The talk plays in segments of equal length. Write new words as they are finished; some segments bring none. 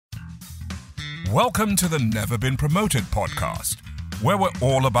Welcome to the Never Been Promoted podcast, where we're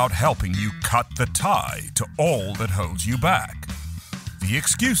all about helping you cut the tie to all that holds you back. The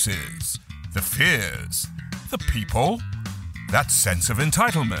excuses, the fears, the people, that sense of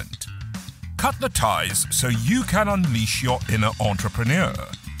entitlement. Cut the ties so you can unleash your inner entrepreneur.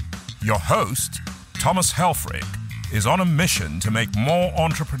 Your host, Thomas Helfrich, is on a mission to make more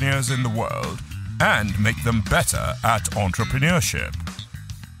entrepreneurs in the world and make them better at entrepreneurship.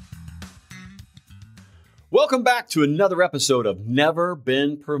 Welcome back to another episode of Never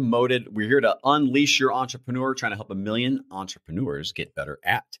Been Promoted. We're here to unleash your entrepreneur, trying to help 1 million entrepreneurs get better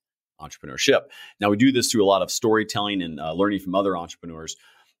at entrepreneurship. Now, we do this through a lot of storytelling and learning from other entrepreneurs.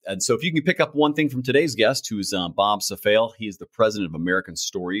 And so if you can pick up one thing from today's guest, who's Bob Cefail, he is the president of American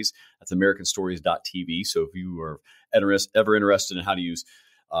Stories. That's americanstories.tv. So if you are ever interested in how to use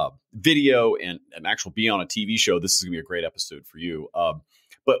video and actually be on a TV show, this is going to be a great episode for you.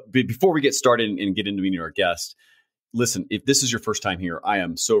 But before we get started and get into meeting our guest, listen, if this is your first time here, I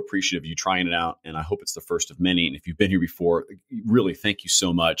am so appreciative of you trying it out, and I hope it's the first of many. And if you've been here before, really, thank you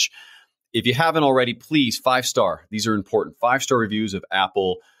so much. If you haven't already, please, 5-star. These are important. 5-star reviews of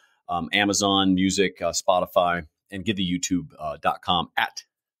Apple, Amazon Music, Spotify, and give the YouTube.com at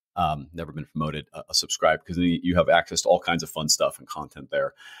Never Been Promoted a subscribe, because then you have access to all kinds of fun stuff and content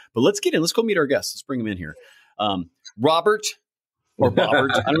there. But let's get in. Let's go meet our guests. Let's bring them in here. Robert. Or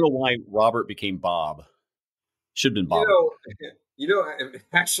Bobbert. I don't know why Robert became Bob. Should have been Bob.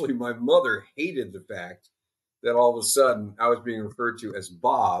 Actually, my mother hated the fact that all of a sudden I was being referred to as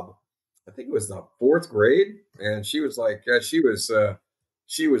Bob. I think it was the 4th grade, and she was like, she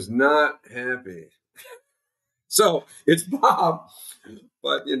was not happy. So it's Bob,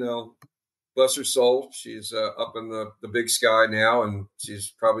 but bless her soul, she's up in the big sky now, and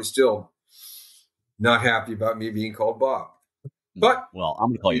she's probably still not happy about me being called Bob. But well, I'm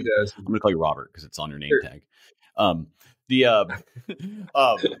going to call you. I'm going to call you Robert because it's on your name tag. Listen,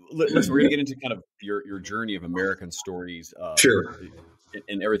 we're going to get into kind of your journey of American Stories, sure,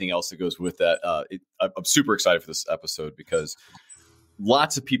 and everything else that goes with that. I'm super excited for this episode because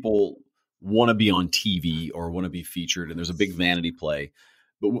lots of people want to be on TV or want to be featured, and there's a big vanity play.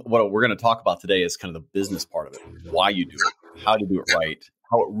 But what we're going to talk about today is kind of the business part of it: why you do it, how to do it right,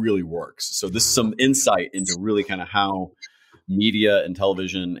 how it really works. So this is some insight into really kind of how media and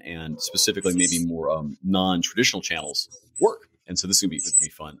television, and specifically maybe more non-traditional channels work. And so this is going to be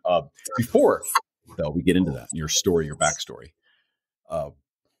fun. Before, though, we get into that, your story, your backstory, I'm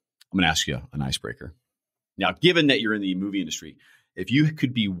going to ask you an icebreaker. Now, given that you're in the movie industry, if you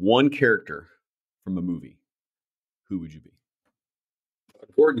could be one character from a movie, who would you be?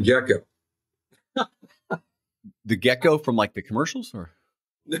 Gordon Gekko. The gecko from like the commercials, or?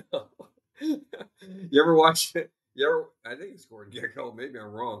 No. You ever watch it? I think it's Gordon Gekko. Maybe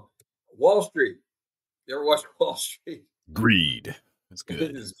I'm wrong. Wall Street. You ever watch Wall Street? Greed. That's good.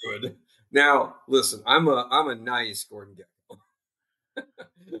 It is good. Now, listen, I'm a nice Gordon Gekko.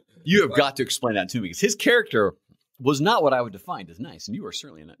 You have got to explain that to me, because his character was not what I would define as nice, and you are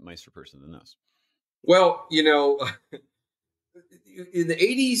certainly a nicer person than us. Well, in the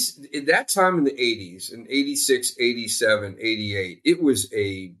 80s, at that time in the 80s, in 86, 87, 88,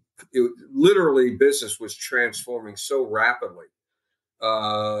 literally business was transforming so rapidly.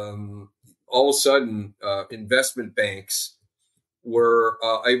 All of a sudden, investment banks were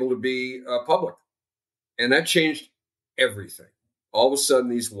able to be public, and that changed everything. All of a sudden,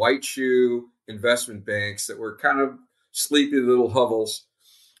 these white shoe investment banks that were kind of sleepy little hovels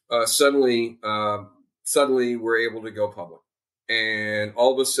suddenly were able to go public, and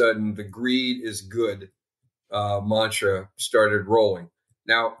all of a sudden, the greed is good mantra started rolling.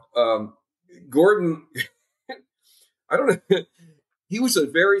 Now, Gordon, I don't know. He was a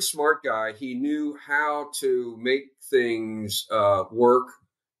very smart guy. He knew how to make things work.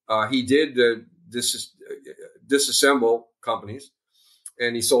 He did disassemble companies,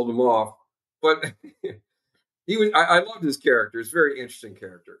 and he sold them off. But he was. I loved his character. It's a very interesting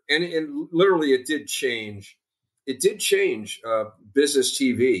character, and literally, it did change. It did change business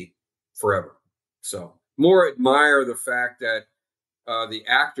TV forever. So, more admire the fact that the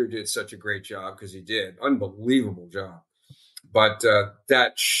actor did such a great job, because he did unbelievable job. But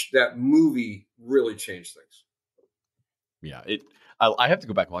that movie really changed things. Yeah, I have to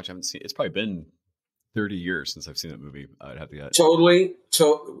go back and watch. I haven't seen. It's probably been 30 years since I've seen that movie. I'd have to get it. Totally.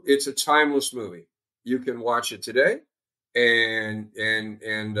 It's a timeless movie. You can watch it today, and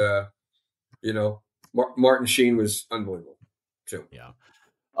Martin Sheen was unbelievable too. Yeah.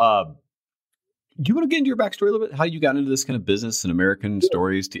 Do you want to get into your backstory a little bit? How you got into this kind of business and American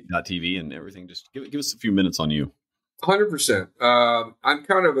Stories TV and everything? Just give us a few minutes on you. 100%. I'm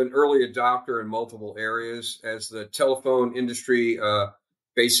kind of an early adopter in multiple areas as the telephone industry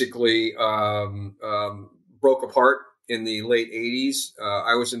basically broke apart in the late 80s.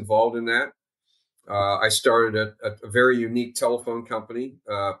 I was involved in that. I started a very unique telephone company.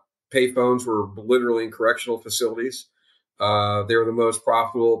 Payphones were literally in correctional facilities. They were the most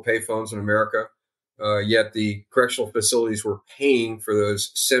profitable payphones in America. Yet the correctional facilities were paying for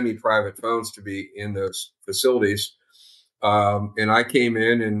those semi-private phones to be in those facilities. And I came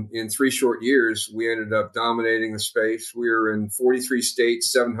in 3 short years, we ended up dominating the space. We were in 43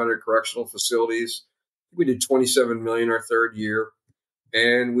 states, 700 correctional facilities. We did 27 million our third year,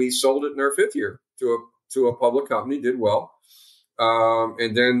 and we sold it in our fifth year to a public company. Did well,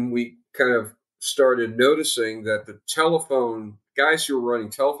 and then we kind of started noticing that the telephone guys who were running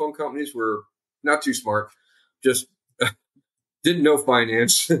telephone companies were not too smart, just didn't know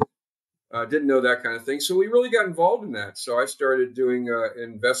finance. Didn't know that kind of thing. So we really got involved in that. So I started doing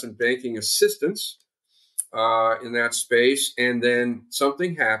investment banking assistance in that space. And then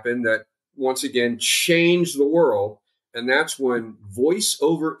something happened that once again changed the world. And that's when voice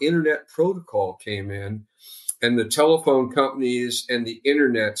over internet protocol came in and the telephone companies and the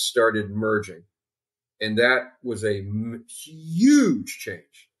internet started merging. And that was a huge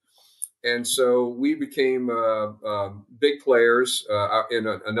change. And so we became big players in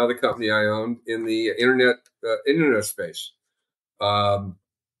another company I owned in the internet space.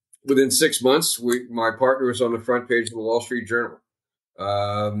 Within 6 months, my partner was on the front page of the Wall Street Journal,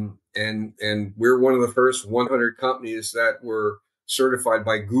 and we're one of the first 100 companies that were certified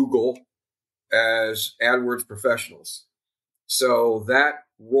by Google as AdWords professionals. So that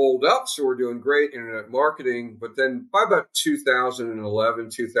rolled up. So we're doing great internet marketing. But then by about 2011,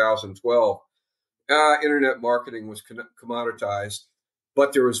 2012, internet marketing was commoditized.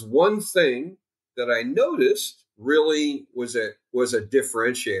 But there was one thing that I noticed really was a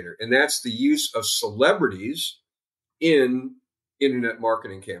differentiator, and that's the use of celebrities in internet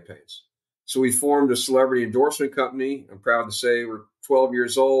marketing campaigns. So we formed a celebrity endorsement company. I'm proud to say we're 12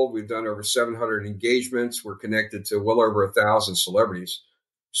 years old. We've done over 700 engagements. We're connected to well over 1,000 celebrities,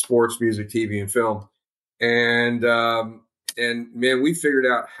 sports, music, TV, and film. And man, we figured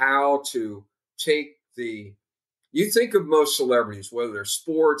out how to take you think of most celebrities, whether they're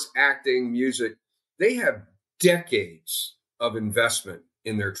sports, acting, music, they have decades of investment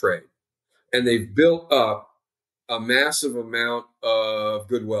in their trade. And they've built up a massive amount of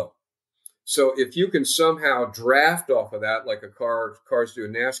goodwill. So if you can somehow draft off of that, like cars do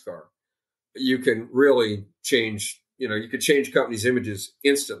in NASCAR, you can really change, you could change companies' images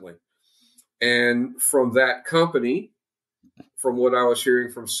instantly. And from that company, from what I was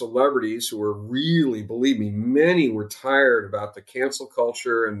hearing from celebrities who were really, believe me, many were tired about the cancel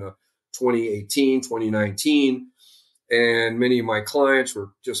culture in the 2018, 2019. And many of my clients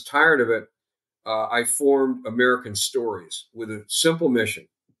were just tired of it. I formed American Stories with a simple mission.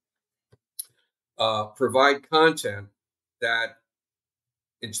 Provide content that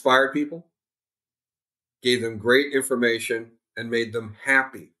inspired people, gave them great information, and made them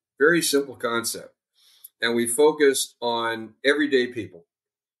happy. Very simple concept. And we focused on everyday people.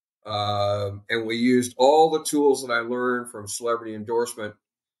 And we used all the tools that I learned from celebrity endorsement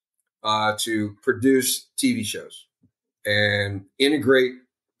to produce TV shows and integrate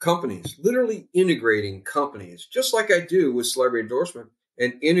companies, literally integrating companies, just like I do with celebrity endorsement,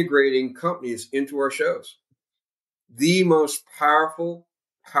 and integrating companies into our shows. The most powerful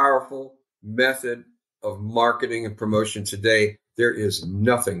method of marketing and promotion today. There is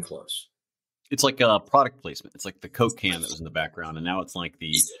nothing close. It's like a product placement. It's like the Coke can that was in the background, and now it's like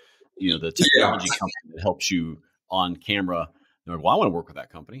the technology company that helps you on camera. Well, I want to work with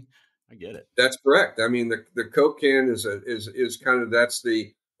that company. I get it. That's correct. I mean, the Coke can is kind of, that's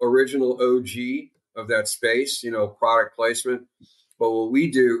the original OG of that space. Product placement. But what we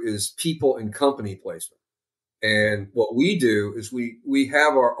do is people and company placement. And what we do is we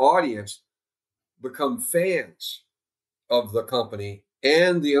have our audience become fans of the company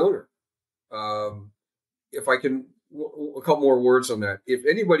and the owner. If I can, a couple more words on that. If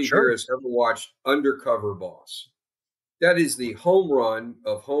anybody here has ever watched Undercover Boss, that is the home run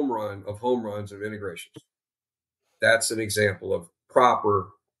of runs of integrations. That's an example of proper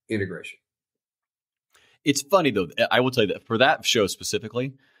integration. It's funny though. I will tell you that for that show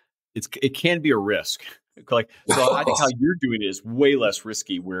specifically, it can be a risk. I think how you're doing it is way less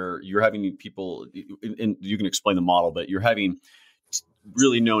risky, where you're having people, and you can explain the model, but you're having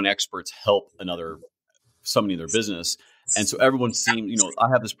really known experts help somebody in their business. And so everyone's seeing, I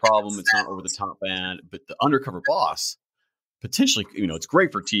have this problem. It's not over the top band, but the Undercover Boss, potentially, it's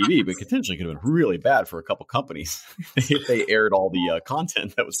great for TV, but potentially could have been really bad for a couple companies if they aired all the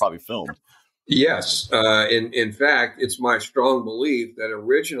content that was probably filmed. Yes. In fact, it's my strong belief that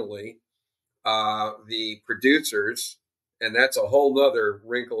originally the producers, and that's a whole nother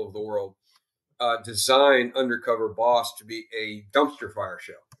wrinkle of the world, designed Undercover Boss to be a dumpster fire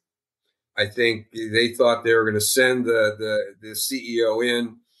show. I think they thought they were going to send the CEO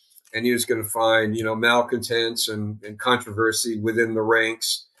in, and he was going to find, malcontents and controversy within the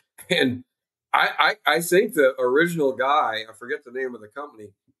ranks. And I think the original guy, I forget the name of the company,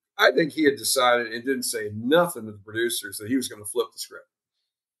 I think he had decided and didn't say nothing to the producers that he was going to flip the script.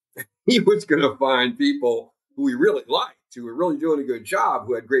 He was going to find people who he really liked, who were really doing a good job,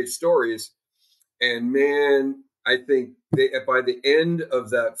 who had great stories. And man, I think by the end of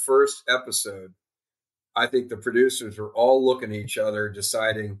that first episode, I think the producers were all looking at each other,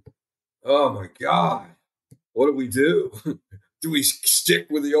 deciding, oh my God, what do we do? Do we stick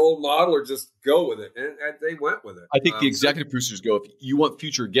with the old model or just go with it? And they went with it. I think the executive producers go, if you want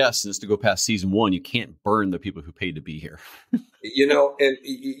future guests and it's to go past season 1, you can't burn the people who paid to be here.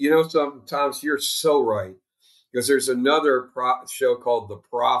 Something, Thomas, you're so right. Because there's another show called The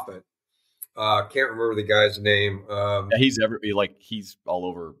Prophet. Can't remember the guy's name. He's all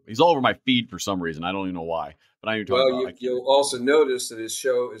over. He's all over my feed for some reason. I don't even know why. But I you'll also notice that his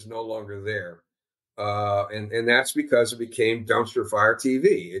show is no longer there. And that's because it became dumpster fire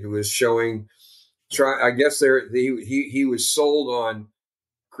TV. It was showing. I guess he was sold on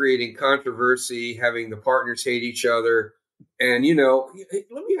creating controversy, having the partners hate each other, and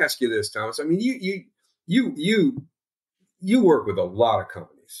let me ask you this, Thomas. I mean, you work with a lot of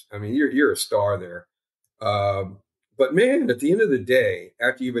companies. I mean, you're a star there. But man, at the end of the day,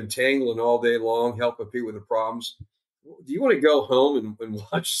 after you've been tangling all day long, helping people with the problems, do you want to go home and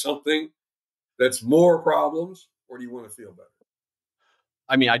watch something that's more problems, or do you want to feel better?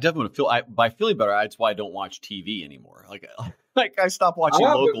 I mean, I definitely want to feel. By feeling better, that's why I don't watch TV anymore. Like I stopped watching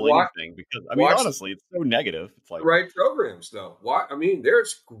local anything because honestly, it's so negative. It's like right programs though.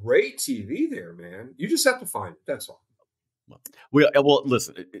 There's great TV there, man. You just have to find it. That's all. Well,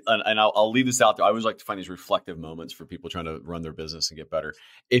 listen, and I'll leave this out there. I always like to find these reflective moments for people trying to run their business and get better.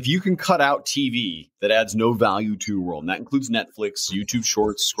 If you can cut out TV that adds no value to your world, and that includes Netflix, YouTube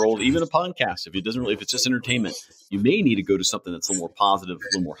Shorts, scroll, even a podcast, if it's just entertainment, you may need to go to something that's a little more positive,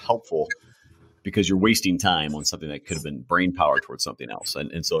 a little more helpful, because you're wasting time on something that could have been brain power towards something else.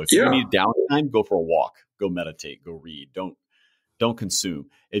 And so if you need downtime, go for a walk, go meditate, go read. Don't consume.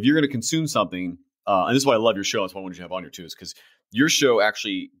 If you're going to consume something. And this is why I love your show. That's why I wanted you to have on here too, is because your show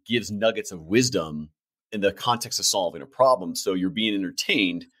actually gives nuggets of wisdom in the context of solving a problem. So you're being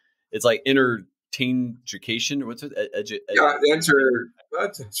entertained. It's like entertain education. What's it?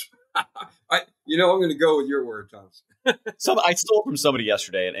 I'm going to go with your word, Thomas. I stole it from somebody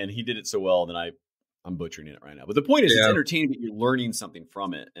yesterday, and he did it so well that I'm butchering it right now. But the point is, it's entertaining, but you're learning something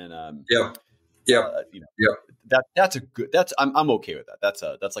from it. And that's a good. I'm okay with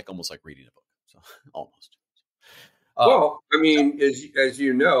that. That's like almost like reading a book. So almost. Well, I mean, as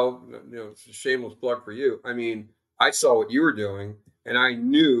you know, it's a shameless plug for you. I mean, I saw what you were doing, and I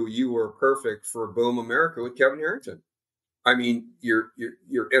knew you were perfect for Boom America with Kevin Harrington. I mean, you're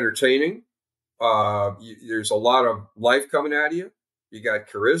entertaining. There's a lot of life coming at you. You got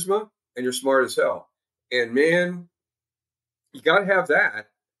charisma, and you're smart as hell. And man, you got to have that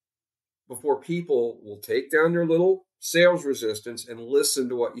before people will take down their little sales resistance and listen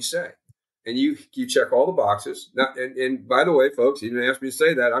to what you say. And you check all the boxes. Now, and by the way, folks, he didn't ask me to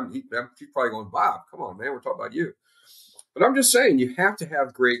say that. He's probably going, Bob, come on, man, we're talking about you. But I'm just saying, you have to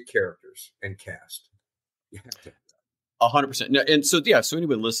have great characters and cast. You have to. 100%. And so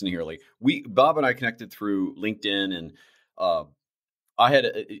anyone listening here, like Bob and I connected through LinkedIn, and I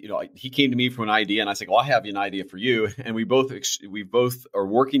had, he came to me for an idea, and I said, well, I have an idea for you. And we both are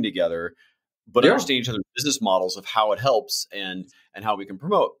working together, but understand each other's business models of how it helps and how we can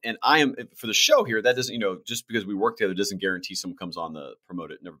promote. And I am, for the show here, that doesn't, just because we work together doesn't guarantee someone comes on the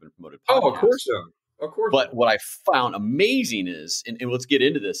never been promoted podcast. Oh, of course so. Of course. But what I found amazing is, and let's get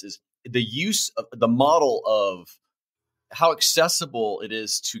into this, is the use of the model of how accessible it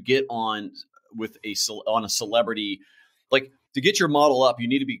is to get on with a celebrity. Like, to get your model up, you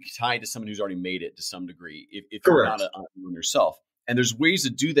need to be tied to someone who's already made it to some degree. If you're not on yourself. And there's ways to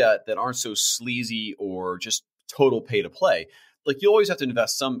do that aren't so sleazy or just total pay to play. Like, you always have to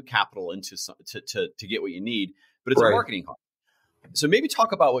invest some capital into to get what you need, but it's a marketing cost. So maybe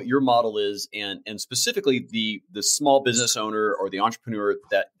talk about what your model is, and specifically the small business owner or the entrepreneur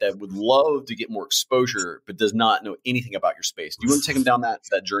that would love to get more exposure but does not know anything about your space. Do you want to take them down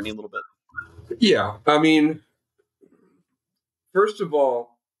that journey a little bit? Yeah, I mean, first of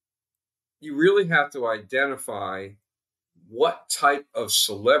all, you really have to identify what type of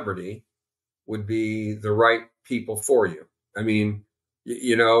celebrity would be the right people for you. I mean,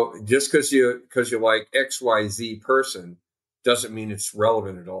 just because you like XYZ person doesn't mean it's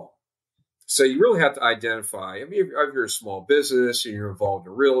relevant at all. So you really have to identify. I mean, if you're a small business and you're involved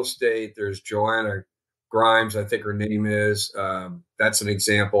in real estate, there's Joanna Grimes, I think her name is. That's an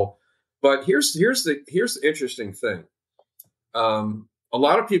example. But here's the interesting thing. A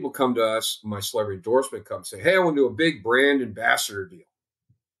lot of people come to us, my celebrity endorsement comes, say, "Hey, I want to do a big brand ambassador deal."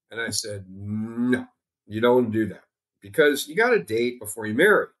 And I said, "No, you don't want to do that because you got to date before you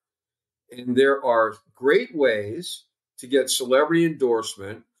marry. And there are great ways to get celebrity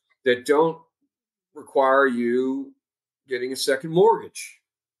endorsement that don't require you getting a second mortgage.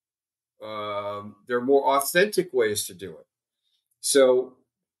 There are more authentic ways to do it." So,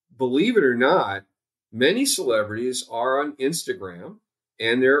 believe it or not, many celebrities are on Instagram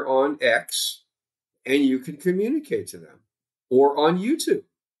and they're on X, and you can communicate to them, or on YouTube.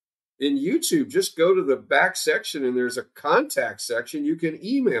 In YouTube, just go to the back section and there's a contact section. You can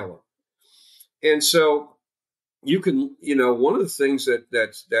email them. And so you can, one of the things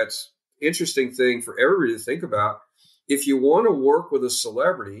that's interesting thing for everybody to think about, if you want to work with a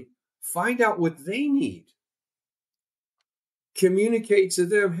celebrity, find out what they need. Communicate to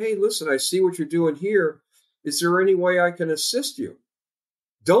them, "Hey, listen, I see what you're doing here. Is there any way I can assist you?"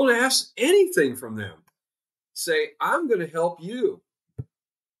 Don't ask anything from them. Say, "I'm going to help you."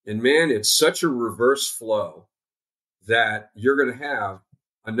 And man, it's such a reverse flow that you're going to have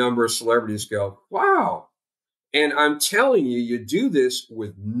a number of celebrities go, "Wow." And I'm telling you, you do this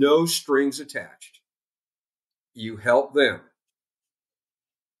with no strings attached. You help them.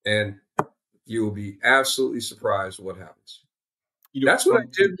 And you will be absolutely surprised what happens. That's what I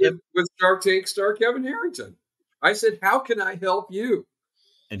did with Shark Tank star Kevin Harrington. I said, "How can I help you?"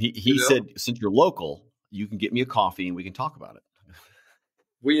 And he said, "Since you're local, you can get me a coffee and we can talk about it."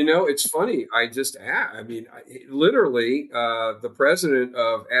 Well, it's funny. Literally, the president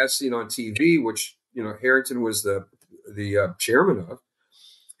of As Seen on TV, which, Harrington was the chairman of,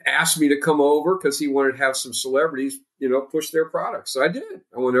 asked me to come over because he wanted to have some celebrities, push their products. So I did.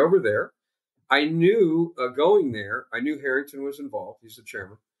 I went over there. I knew going there, I knew Harrington was involved. He's the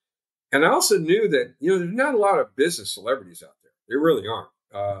chairman. And I also knew that, there's not a lot of business celebrities out there. There really aren't.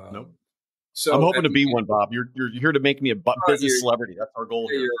 Nope. So I'm hoping to be one, Bob. You're here to make me a business celebrity. That's our goal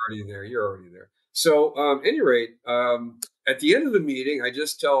here. You're already there. So, at any rate, at the end of the meeting, I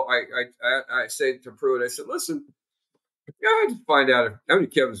just I say to Pruitt, I said, "Listen, I just find out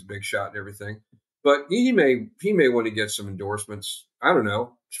Kevin's a big shot and everything, but he may want to get some endorsements. I don't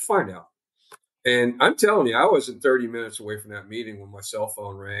know. Just find out." And I'm telling you, I wasn't 30 minutes away from that meeting when my cell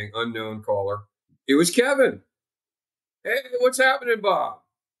phone rang, unknown caller. It was Kevin. "Hey, what's happening, Bob?"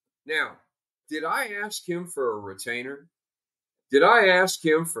 Now, did I ask him for a retainer? Did I ask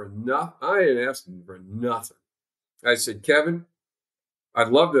him for nothing? I didn't ask him for nothing. I said, "Kevin, I'd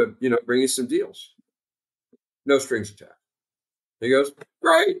love to, bring you some deals. No strings attached." He goes,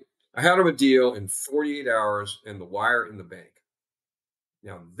 "Great." I had him a deal in 48 hours and the wire in the bank.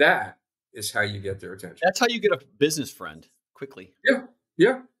 Now that is how you get their attention. That's how you get a business friend quickly.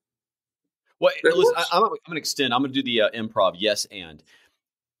 Yeah. Well, listen, I'm going to extend. I'm going to do the improv yes and.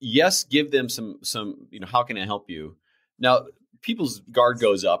 Yes, give them some, how can I help you? Now, people's guard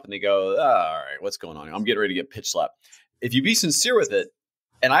goes up and they go, all right, what's going on? I'm getting ready to get pitch slapped. If you be sincere with it,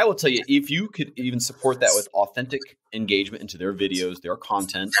 and I will tell you, if you could even support that with authentic engagement into their videos, their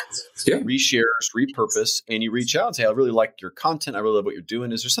content, reshares, repurpose, and you reach out and say, "I really like your content. I really love what you're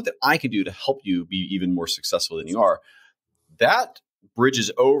doing. Is there something I can do to help you be even more successful than you are?" That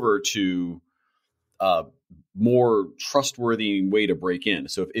bridges over to more trustworthy way to break in.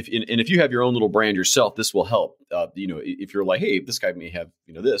 So if you have your own little brand yourself, this will help. If you're like, "Hey, this guy may have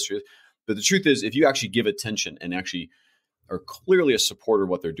this," but the truth is, if you actually give attention and actually are clearly a supporter of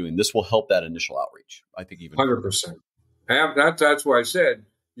what they're doing, this will help that initial outreach. I think even 100%. That's why I said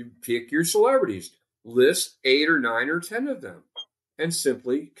you pick your celebrities, list 8 or 9 or 10 of them, and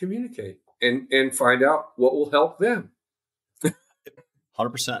simply communicate and find out what will help them.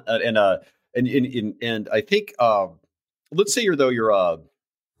 100%. And I think, let's say you're a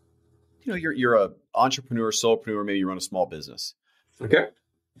entrepreneur, solopreneur, maybe you run a small business. Okay.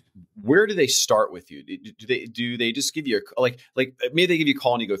 Where do they start with you? Do they just give you like maybe they give you a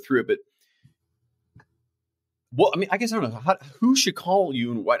call and you go through it, but I guess I don't know who should call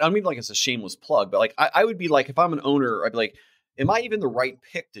you and what. I mean, like it's a shameless plug, but like I would be like, if I'm an owner, I'd be like, am I even the right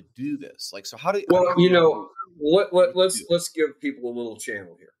pick to do this? Like, so how do let's give people a little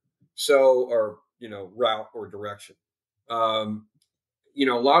channel here. So, or, route or direction. Um, a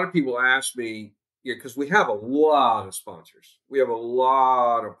lot of people ask me, because we have a lot of sponsors, we have a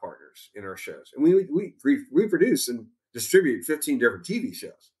lot of partners in our shows, and we produce and distribute 15 different TV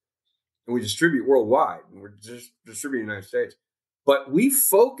shows, and we distribute worldwide, and we're just distributing in the United States. But we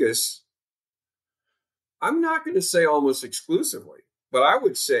focus, I'm not going to say almost exclusively, but I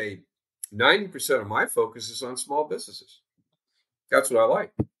would say 90% of my focus is on small businesses. That's what I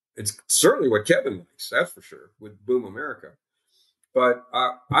like. It's certainly what Kevin likes, that's for sure, with Boom America. But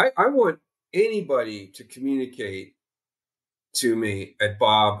I want anybody to communicate to me at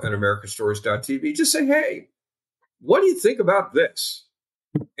bob@americastories.tv. Just say, hey, what do you think about this?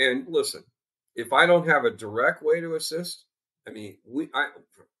 And listen, if I don't have a direct way to assist, I mean,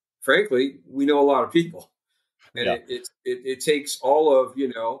 frankly, we know a lot of people. And it takes all of,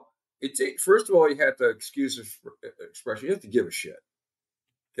 first of all, you have to excuse expression. You have to give a shit.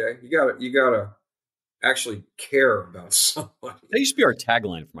 Okay. You gotta actually care about somebody. That used to be our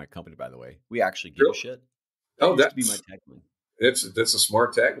tagline for my company, by the way. We actually give a shit. That used to be my tagline. That's a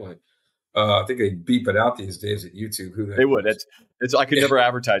smart tagline. I think they beep it out these days at YouTube. Who they would. It's I could never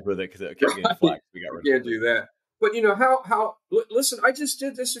advertise with it because it kept getting flagged. We got rid of it. Can't do that. But how? Listen, I just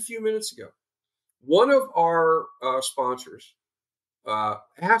did this a few minutes ago. One of our sponsors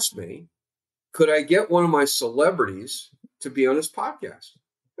asked me, could I get one of my celebrities to be on his podcast?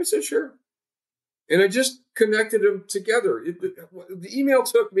 I said, sure. And I just connected them together. The email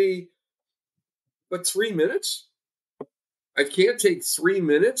took me, 3 minutes? I can't take 3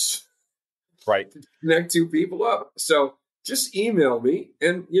 minutes to connect two people up. So just email me,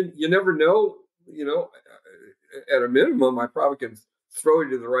 and you never know, at a minimum, I probably can throw you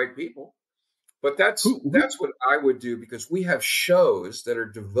to the right people. But that's what I would do, because we have shows that are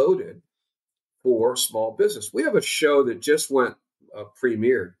devoted for small business. We have a show that just went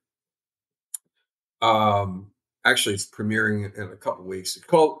premiered. Actually, it's premiering in a couple of weeks.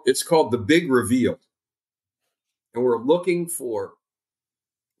 It's called The Big Reveal, and we're looking for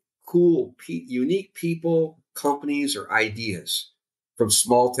cool, unique people, companies, or ideas from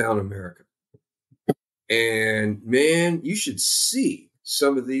small town America. And man, you should see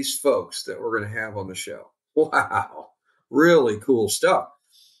some of these folks that we're going to have on the show. Wow, really cool stuff.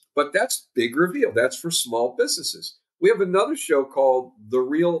 But that's Big Reveal. That's for small businesses. We have another show called The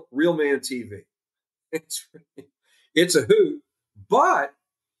Real Man TV. It's a hoot, but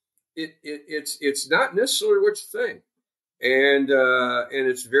it's not necessarily what you think, and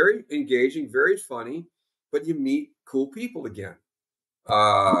it's very engaging, very funny. But you meet cool people again.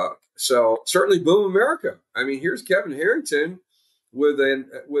 So certainly, Boom America. I mean, here's Kevin Harrington with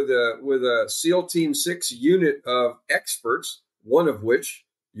a SEAL Team 6 unit of experts, one of which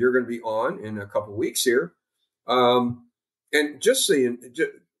you're going to be on in a couple of weeks here. And just saying,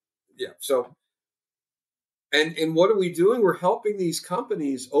 so. And what are we doing? We're helping these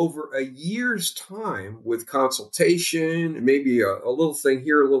companies over a year's time with consultation, and maybe a little thing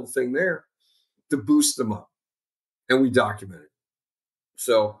here, a little thing there, to boost them up. And we document it.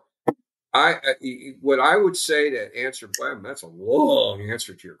 So what I would say to answer, that's a long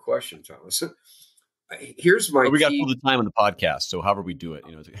answer to your question, Thomas. Here's my we got all the time on the podcast, so however we do it,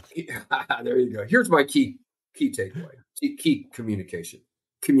 there you go. Here's my key takeaway. Key communication.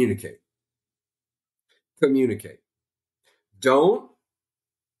 Communicate. Don't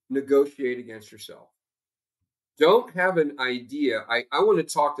negotiate against yourself. Don't have an idea. I want to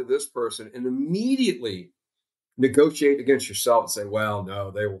talk to this person and immediately negotiate against yourself and say, well,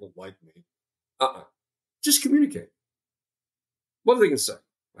 no, they won't like me. Just communicate. What are they going to say?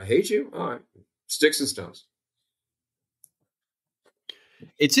 I hate you? All right. Sticks and stones.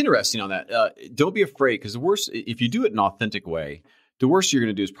 It's interesting on that. Don't be afraid, because the worst, if you do it in an authentic way, the worst you're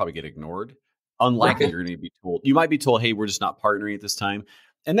going to do is probably get ignored. Unlikely you're going to be told. You might be told, hey, we're just not partnering at this time.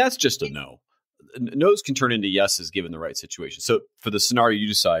 And that's just a no. No's can turn into yeses given the right situation. So for the scenario you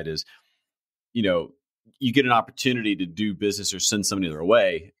decide is, you get an opportunity to do business or send somebody their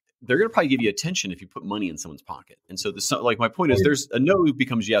way, they're going to probably give you attention if you put money in someone's pocket. And so my point is, there's a no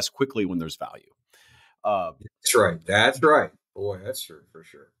becomes yes quickly when there's value. That's right. Boy, that's true for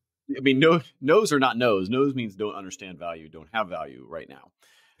sure. I mean, no's are not no's. No's means don't understand value, don't have value right now.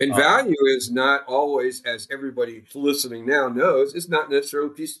 And value is not always, as everybody listening now knows, it's not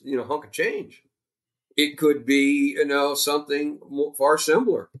necessarily a piece, hunk of change. It could be, something far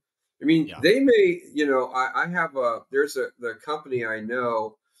simpler. I mean, they may, I have the company I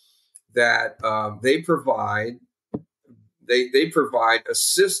know that they provide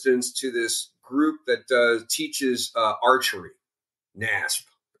assistance to this group that teaches archery, NASP.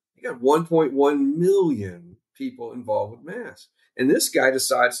 You got 1.1 million people involved with MASP. And this guy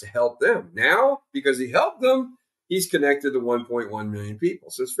decides to help them. Now, because he helped them, he's connected to 1.1 million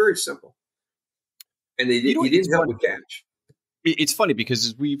people. So it's very simple. And he You know, it's didn't help funny. with cash. It's funny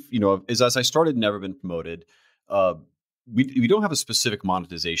because as I started Never Been Promoted, we don't have a specific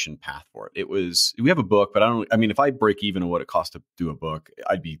monetization path for it. We have a book, but if I break even on what it costs to do a book,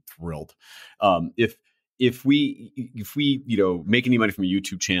 I'd be thrilled. If we make any money from a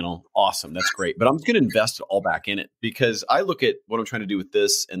YouTube channel, awesome. That's great. But I'm just going to invest it all back in it because I look at what I'm trying to do with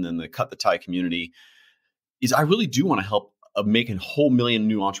this and then the Cut the Tie community is I really do want to help make a whole million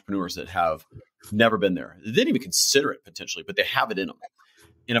new entrepreneurs that have never been there. They didn't even consider it potentially, but they have it in them.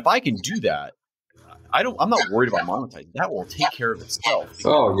 And if I can do that, I'm not worried about monetizing. That will take care of itself.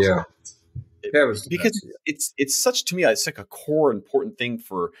 Oh yeah. Because it's such, to me, it's like a core important thing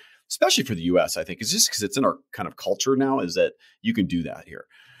especially for the US, I think. It's just because it's in our kind of culture now is that you can do that here.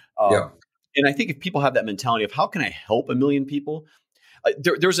 And I think if people have that mentality of how can I help a million people? I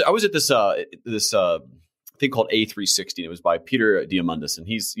was at this thing called A360. And it was by Peter Diamandis. And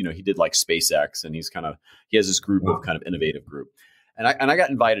he's, he did like SpaceX and he has this group of kind of innovative group. And I got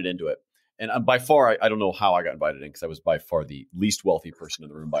invited into it. And by far, I don't know how I got invited in because I was by far the least wealthy person in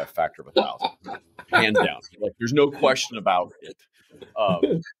the room by a factor of 1,000, hands down. Like there's no question about it.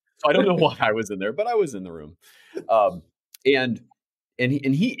 So I don't know why I was in there, but I was in the room. And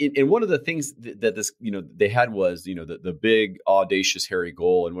one of the things that this, they had was, the big audacious hairy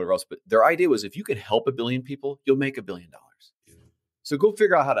goal and whatever else. But their idea was if you could help 1 billion people, you'll make $1 billion. So go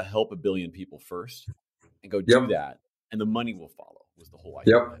figure out how to help 1 billion people first and go do that. And the money will follow was the whole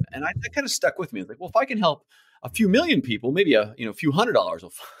idea. And that kind of stuck with me. It's like, well, if I can help a few million people, maybe a few $100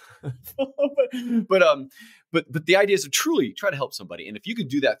 will but the idea is to truly try to help somebody. And if you could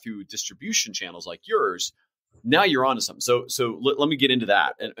do that through distribution channels like yours, now you're onto something. So let me get into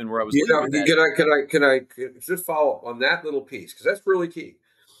that and where I was. Can I just follow up on that little piece? Because that's really key.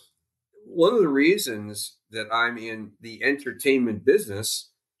 One of the reasons that I'm in the entertainment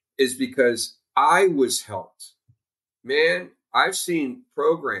business is because I was helped. Man, I've seen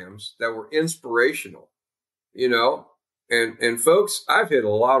programs that were inspirational, and folks, I've hit a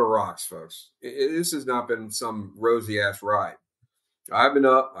lot of rocks, folks. This has not been some rosy ass ride. I've been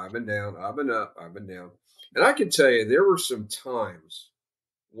up, I've been down, I've been up, I've been down. And I can tell you, there were some times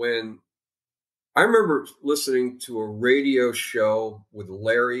when I remember listening to a radio show with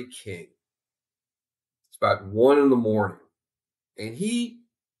Larry King. It's about 1 a.m. and he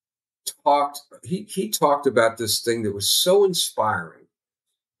talked about this thing that was so inspiring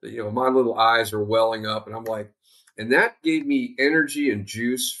that, my little eyes are welling up and I'm like, and that gave me energy and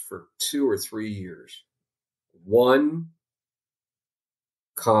juice for 2 or 3 years. One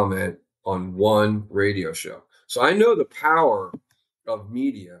comment on one radio show. So I know the power of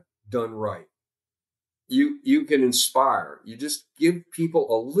media done right. You can inspire. You just give people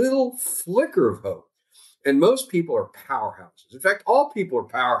a little flicker of hope. And most people are powerhouses. In fact, all people are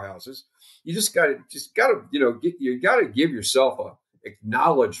powerhouses. You just gotta, give yourself a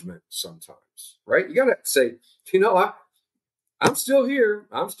acknowledgement sometimes, right? You gotta say, I'm still here.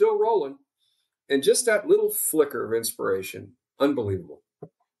 I'm still rolling. And just that little flicker of inspiration, unbelievable.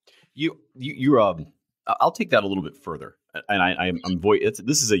 I'll take that a little bit further. And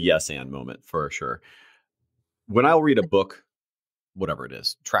this is a yes and moment for sure. When I'll read a book, whatever it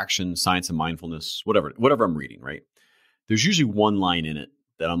is, Traction, Science and Mindfulness, whatever I'm reading, right? There's usually one line in it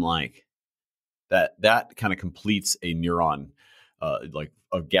that I'm like, that kind of completes a neuron, like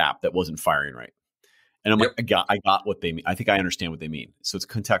a gap that wasn't firing right. And I'm like, I got what they mean. I think I understand what they mean. So it's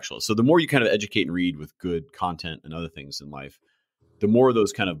contextual. So the more you kind of educate and read with good content and other things in life, the more of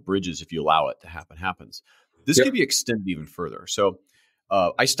those kind of bridges, if you allow it to happen, happens. This could be extended even further. So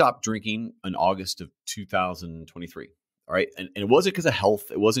I stopped drinking in August of 2023. All right. And it wasn't because of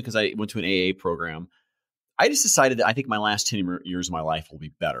health. It wasn't because I went to an AA program. I just decided that I think my last 10 years of my life will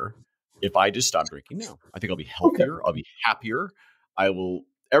be better if I just stop drinking now. I think I'll be healthier. Okay. I'll be happier.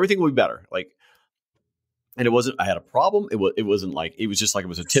 Everything will be better. And I had a problem. It wasn't like, it was just like, it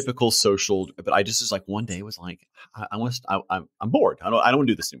was a typical social, but I just was like, one day was like, I'm bored. I don't want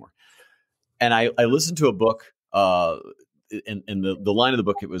to do this anymore. And I listened to a book, and the line of the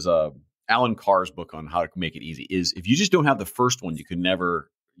book, it was Alan Carr's book on how to make it easy is if you just don't have the first one,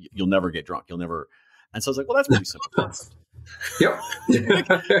 you'll never get drunk. You'll never. And so I was like, well, that's pretty simple. Yep.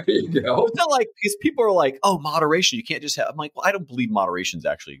 There you go. It's not like, because people are like, oh, moderation. You can't just have, I'm like, well, I don't believe moderations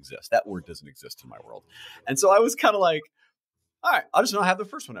actually exist. That word doesn't exist in my world. And so I was kind of like, all right, I'll just not have the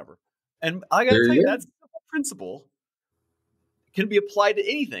first one ever. And I got to tell you, that simple principle can be applied to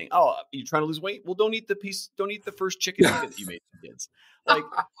anything. Oh, you're trying to lose weight? Well, don't eat the first chicken nugget that you made for kids. Like,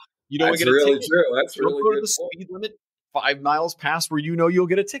 you don't That's get a really ticket. true. That's You don't really go to good the point. speed limit. 5 miles past where you'll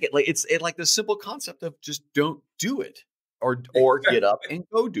get a ticket. Like it's like the simple concept of just don't do it, or get up and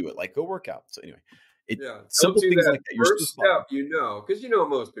go do it. Like go work out. So anyway, Yeah, don't simple do things that like that. You're first supposed to follow. step, because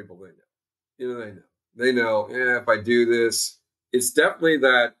most people, they know. They know, if I do this, it's definitely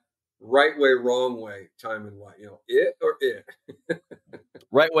that right way, wrong way time in life, it or it.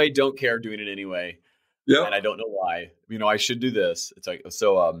 Right way, don't care, doing it anyway. Yep. And I don't know why. I should do this. It's like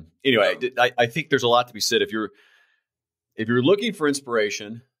so. Anyway, I think there's a lot to be said. If you're looking for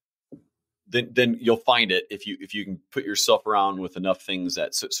inspiration, then you'll find it if you can put yourself around with enough things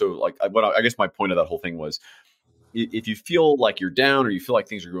that I guess my point of that whole thing was, if you feel like you're down or you feel like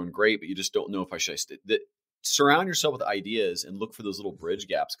things are going great, but you just don't know if I should surround yourself with ideas and look for those little bridge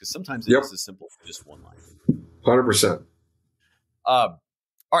gaps, because sometimes it is as simple as just one line. 100%. All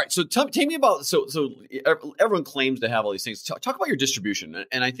right. So tell me about, so everyone claims to have all these things. Talk about your distribution.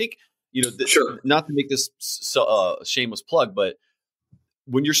 And I think, Sure. Not to make this a shameless plug, but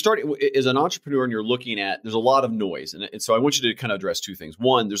when you're starting as an entrepreneur and you're looking at, there's a lot of noise. And so I want you to kind of address two things.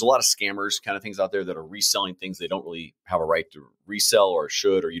 One, there's a lot of scammers kind of things out there that are reselling things they don't really have a right to resell or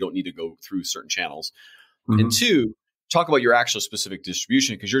should, or you don't need to go through certain channels. Mm-hmm. And two, talk about your actual specific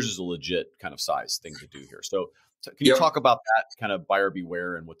distribution, because yours is a legit kind of size thing to do here. So can you talk about that kind of buyer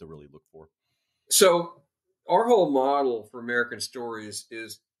beware and what to really look for? So our whole model for American Stories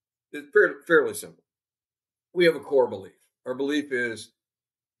is fairly simple. We have a core belief. Our belief is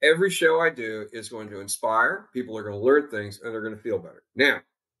every show I do is going to inspire. People are going to learn things and they're going to feel better. Now,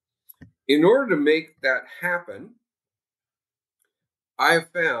 in order to make that happen, I have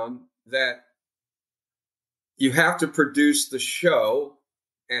found that you have to produce the show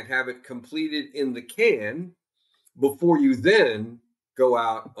and have it completed in the can before you then go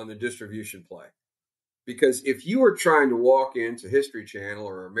out on the distribution play. Because if you are trying to walk into History Channel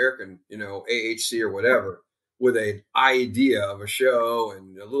or American, AHC or whatever, with an idea of a show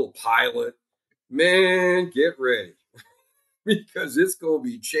and a little pilot, man, get ready. Because it's going to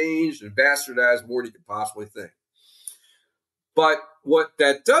be changed and bastardized more than you could possibly think. But what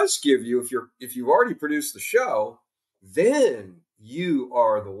that does give you, if you've already produced the show, then you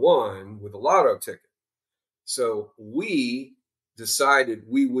are the one with a lotto ticket. So we decided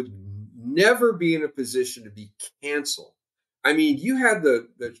we would never be in a position to be canceled. I mean, you had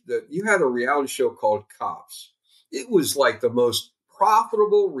you had a reality show called Cops. It was like the most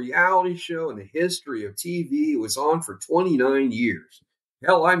profitable reality show in the history of TV. It was on for 29 years.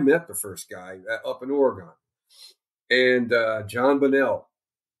 Hell, I met the first guy up in Oregon, and John Bonnell.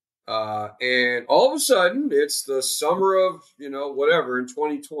 And all of a sudden, it's the summer of, whatever, in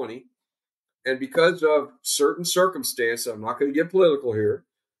 2020. And because of certain circumstances, I'm not going to get political here,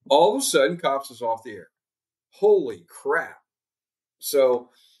 all of a sudden, Cops is off the air. Holy crap.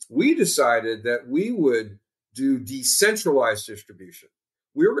 So we decided that we would do decentralized distribution.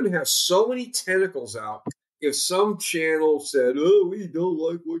 We were going to have so many tentacles out. If some channel said, "Oh, we don't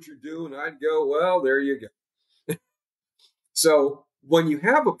like what you're doing," I'd go, "Well, there you go." So when you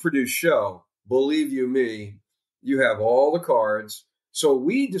have a produced show, believe you me, you have all the cards. So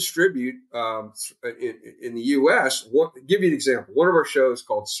we distribute in the U.S. Give you an example. One of our shows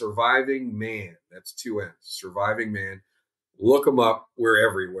called Surviving Man. That's 2 N's. Surviving Man. Look them up. We're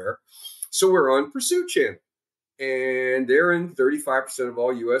everywhere. So we're on Pursuit Channel. And they're in 35% of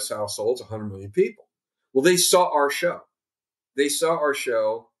all U.S. households, 100 million people. Well, they saw our show. They saw our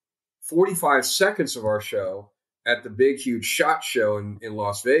show, 45 seconds of our show at the big, huge SHOT Show in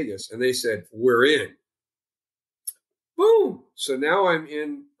Las Vegas. And they said, "We're in." Boom. So now I'm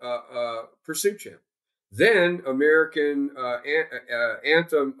in Pursuit Channel. Then American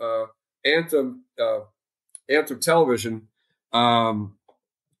Anthem Television,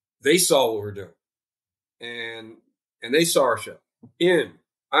 they saw what we're doing. And they saw our show.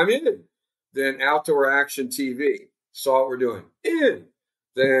 I'm in. Then Outdoor Action TV saw what we're doing. In.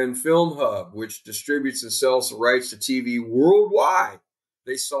 Then Film Hub, which distributes and sells the rights to TV worldwide.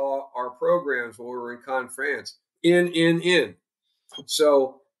 They saw our programs when we were in Cannes, France. In.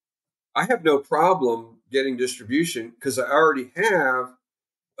 So I have no problem getting distribution because I already have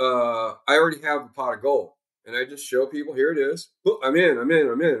a pot of gold. And I just show people, here it is. Boom, I'm in.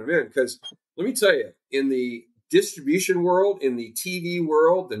 Because let me tell you, in the distribution world, in the TV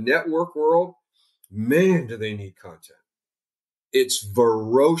world, the network world, man, do they need content. It's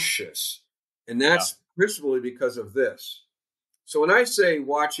ferocious. And that's principally because of this. So when I say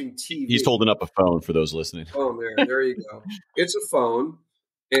watching TV... He's holding up a phone for those listening. Oh, there you go. It's a phone.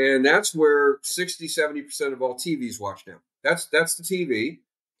 And that's where 60, 70% of all TVs watch now. That's the TV.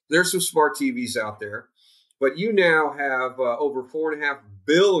 There's some smart TVs out there. But you now have over 4.5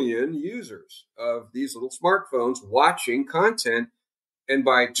 billion users of these little smartphones watching content. And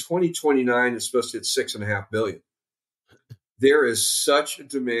by 2029, it's supposed to hit 6.5 billion. There is such a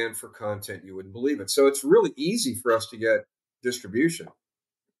demand for content, you wouldn't believe it. So it's really easy for us to get distribution.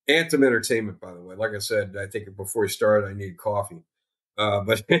 Anthem Entertainment, by the way. Like I said, I think before we started, I need coffee.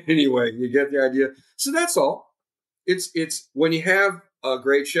 But anyway, you get the idea. So that's all. It's when you have a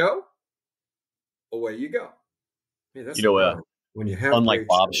great show, away you go. Hey, that's when you have unlike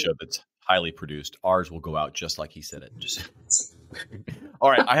Bob's show that's highly produced, ours will go out just like he said it. Just all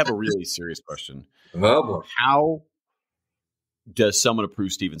right. I have a really serious question. How does someone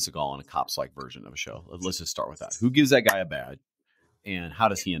approve Steven Seagal in a cops-like version of a show? Let's just start with that. Who gives that guy a badge, and how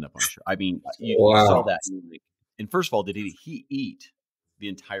does he end up on a show? I mean, you saw that. And first of all, did he eat the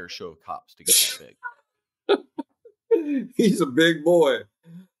entire show of Cops to get that big? He's a big boy.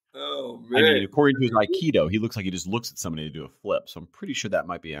 Oh, man. I mean, according to his Aikido, he looks like he just looks at somebody to do a flip. So I'm pretty sure that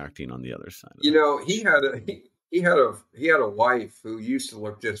might be acting on the other side. You know, he had a wife who used to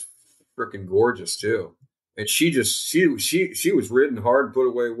look just freaking gorgeous too. And she was ridden hard and put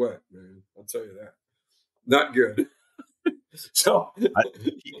away wet, man. I'll tell you that. Not good. So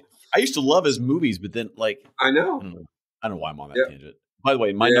I used to love his movies, but then I know. I don't know why I'm on that tangent. By the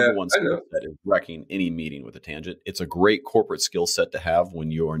way, my number one skill set is wrecking any meeting with a tangent. It's a great corporate skill set to have when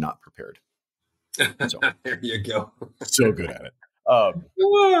you are not prepared. So there you go. So good at it.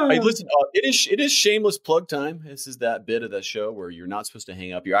 Hey, listen, it is shameless plug time. This is that bit of the show where you're not supposed to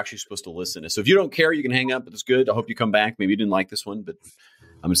hang up. You're actually supposed to listen. So if you don't care, you can hang up, but it's good. I hope you come back. Maybe you didn't like this one, but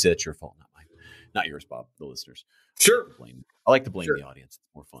I'm going to say that's your fault, not mine. Not yours, Bob, the listeners. Sure. I like to blame the audience.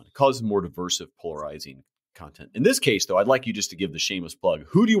 It's more fun. It causes more diverse, polarizing content. In this case, though, I'd like you just to give the shameless plug.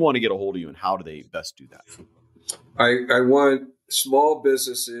 Who do you want to get a hold of you, and how do they best do that? I want small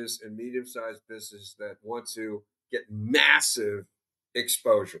businesses and medium-sized businesses that want to get massive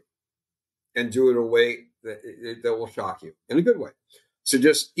exposure and do it in a way that will shock you in a good way. So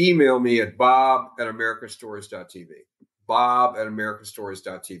just email me at bob@americanstories.tv.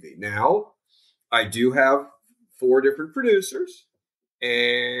 bob@americanstories.tv. Now, I do have 4 different producers,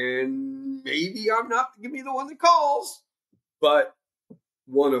 and maybe I'm not going to be the one that calls, but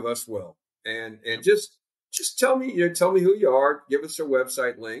one of us will. And just tell me who you are. Give us a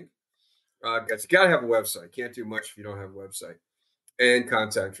website link. It's got to have a website. Can't do much if you don't have a website, and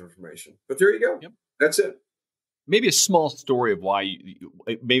contact information. But there you go. Yep. That's it. Maybe a small story of why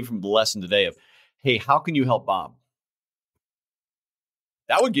maybe from the lesson today of, hey, how can you help Bob?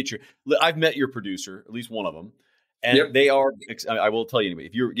 That would get you. I've met your producer, at least one of them, and they are. I will tell you anyway.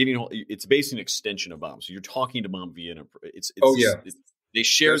 If you're getting, it's basically an extension of Bob. So you're talking to Bob via. They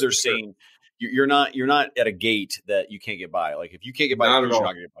share their same. You're not at a gate that you can't get by. Like if you can't get by, you're not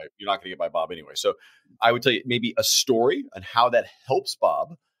going to get by Bob anyway. So I would tell you maybe a story on how that helps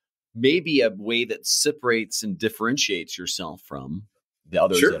Bob. Maybe a way that separates and differentiates yourself from the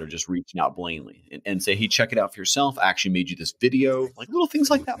others that are just reaching out blindly and say, hey, check it out for yourself. I actually made you this video. Like little things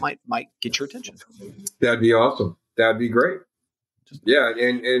like that might get your attention. That'd be awesome. That'd be great.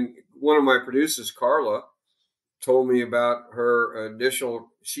 And one of my producers, Carla, told me about her initial.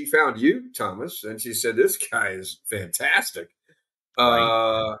 She found you, Thomas, and she said this guy is fantastic.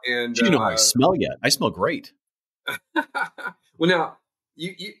 Right. And you know how I smell yet? I smell great. Well, now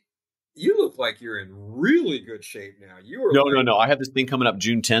you look like you're in really good shape now. No. I have this thing coming up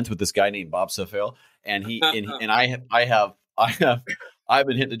June 10th with this guy named Bob Cefail, and I've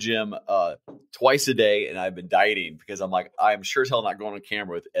been hitting the gym twice a day, and I've been dieting because I'm sure as hell not going on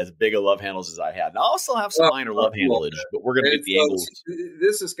camera with as big of love handles as I had. Now I'll still have some minor love handleage, but we're going to get the angles.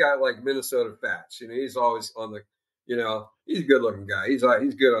 This is guy like Minnesota Fats. He's always on the. He's a good looking guy. He's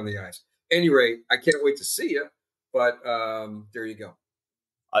good on the ice. Any rate, I can't wait to see you. But there you go.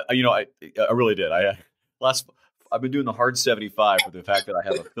 I really did. I've been doing the hard 75 for the fact that I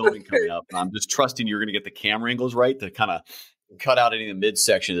have a filming coming up, and I'm just trusting you're going to get the camera angles right to kind of cut out any of the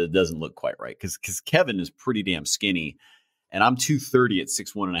midsection that doesn't look quite right. Because Kevin is pretty damn skinny, and I'm 230 at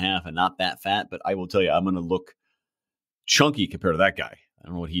 6'1.5" and not that fat. But I will tell you, I'm going to look chunky compared to that guy. I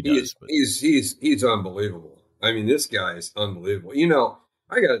don't know what he does. He's unbelievable. I mean, this guy is unbelievable.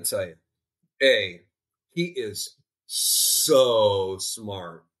 I got to tell you, he is so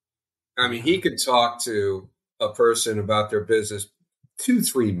smart. I mean, he could talk to a person about their business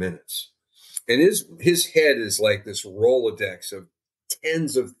 2-3 minutes. And his head is like this Rolodex of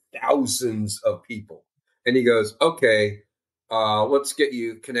tens of thousands of people. And he goes, okay, let's get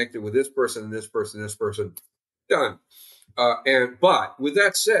you connected with this person and this person and this person. Done. But with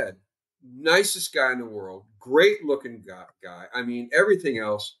that said, nicest guy in the world, great looking guy. I mean, everything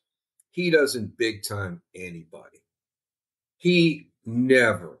else. he doesn't big time anybody. He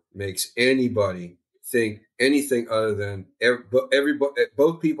never makes anybody think anything other than everybody.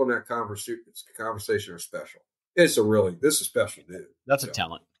 Both people in that conversation are special. This is a special dude. That's a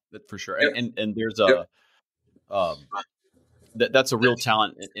talent, for sure. Yep. And there's Yep. that's a real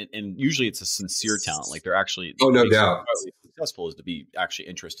talent, and usually it's a sincere talent. Like they're actually no doubt successful is to be actually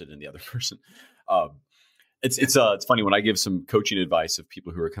interested in the other person. It's funny when I give some coaching advice of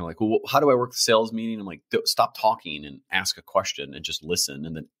people who are kind of like, well, how do I work the sales meeting? I'm like, stop talking and ask a question and just listen,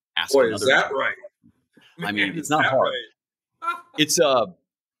 and then ask another. Is that right? I mean, it's not hard. Right? It's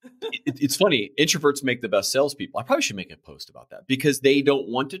funny. Introverts make the best salespeople. I probably should make a post about that because they don't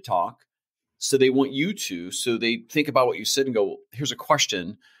want to talk. So they want you to. So they think about what you said and go, well, here's a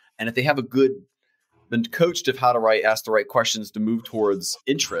question. And if they have been coached of how to ask the right questions to move towards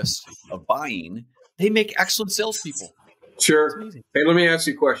interest of buying, they make excellent salespeople. Sure. Hey, let me ask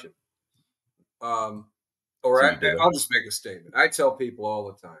you a question. I'll just make a statement. I tell people all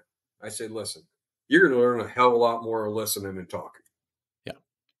the time. I say, listen, you're going to learn a hell of a lot more listening and talking. Yeah.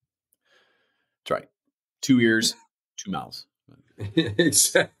 That's right. 2 ears, 2 mouths.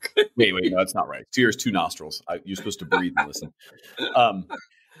 Exactly. Wait, no, that's not right. 2 ears, 2 nostrils. You're supposed to breathe and listen.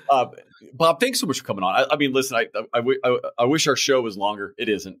 Bob, thanks so much for coming on. I mean, listen, I wish our show was longer. It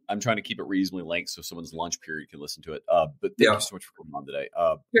isn't. I'm trying to keep it reasonably length so someone's lunch period can listen to it. But thank you so much for coming on today.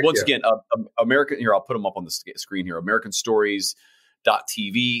 Once again, American. Here, I'll put them up on the screen here.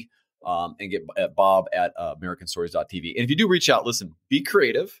 AmericanStories.tv, and get at Bob at AmericanStories.tv. And if you do reach out, listen, be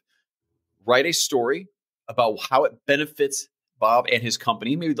creative. Write a story about how it benefits Bob and his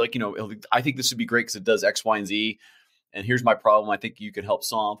company. Maybe I think this would be great because it does X, Y, and Z. And here's my problem. I think you could help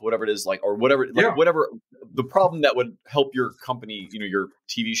solve whatever it is, whatever the problem that would help your company, your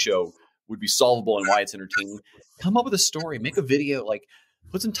TV show would be solvable and why it's entertaining. Come up with a story, make a video,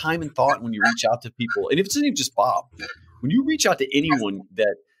 put some time and thought when you reach out to people. And if it's not even just Bob, when you reach out to anyone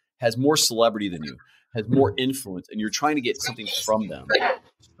that has more celebrity than you, has more influence, and you're trying to get something from them,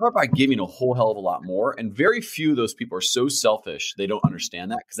 start by giving a whole hell of a lot more. And very few of those people are so selfish they don't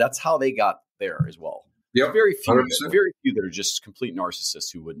understand that because that's how they got there as well. Yep. Very few that are just complete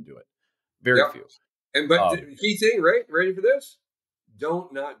narcissists who wouldn't do it. Very few. But the key thing, right? Ready for this?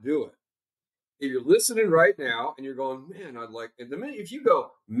 Don't not do it. If you're listening right now and you're going, man, if you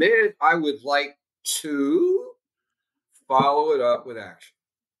go, man, I would like to, follow it up with action.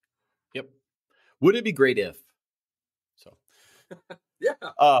 Yep. Wouldn't it be great if? So, yeah.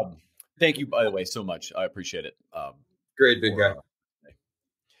 Thank you, by the way, so much. I appreciate it. Great, big guy.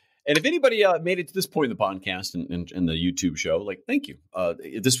 And if anybody made it to this point in the podcast and the YouTube show, thank you.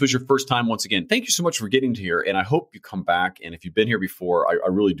 If this was your first time, once again, thank you so much for getting to here. And I hope you come back. And if you've been here before, I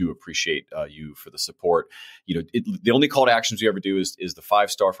really do appreciate you for the support. The only call to actions we ever do is the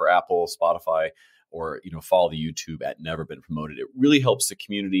 5-star for Apple, Spotify, or follow the YouTube at Never Been Promoted. It really helps the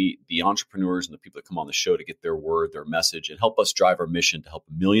community, the entrepreneurs, and the people that come on the show to get their word, their message, and help us drive our mission to help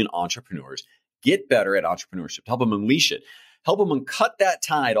 1 million entrepreneurs get better at entrepreneurship, to help them unleash it. Help them cut that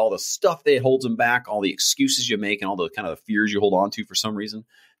tide, all the stuff that holds them back, all the excuses you make, and all the kind of the fears you hold on to for some reason.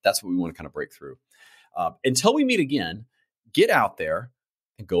 That's what we want to kind of break through. Until we meet again, get out there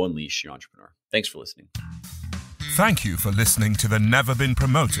and go unleash your entrepreneur. Thanks for listening. Thank you for listening to the Never Been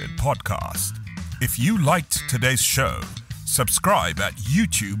Promoted podcast. If you liked today's show, subscribe at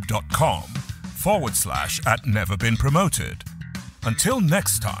youtube.com/@neverbeenpromoted. Until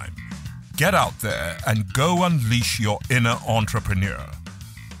next time, get out there and go unleash your inner entrepreneur.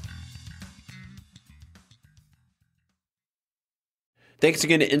 Thanks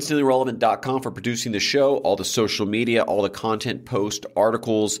again to InstantlyRelevant.com for producing the show, all the social media, all the content, posts,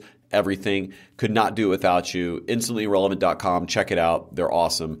 articles, everything. Could not do it without you. InstantlyRelevant.com. Check it out. They're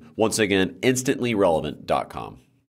awesome. Once again, InstantlyRelevant.com.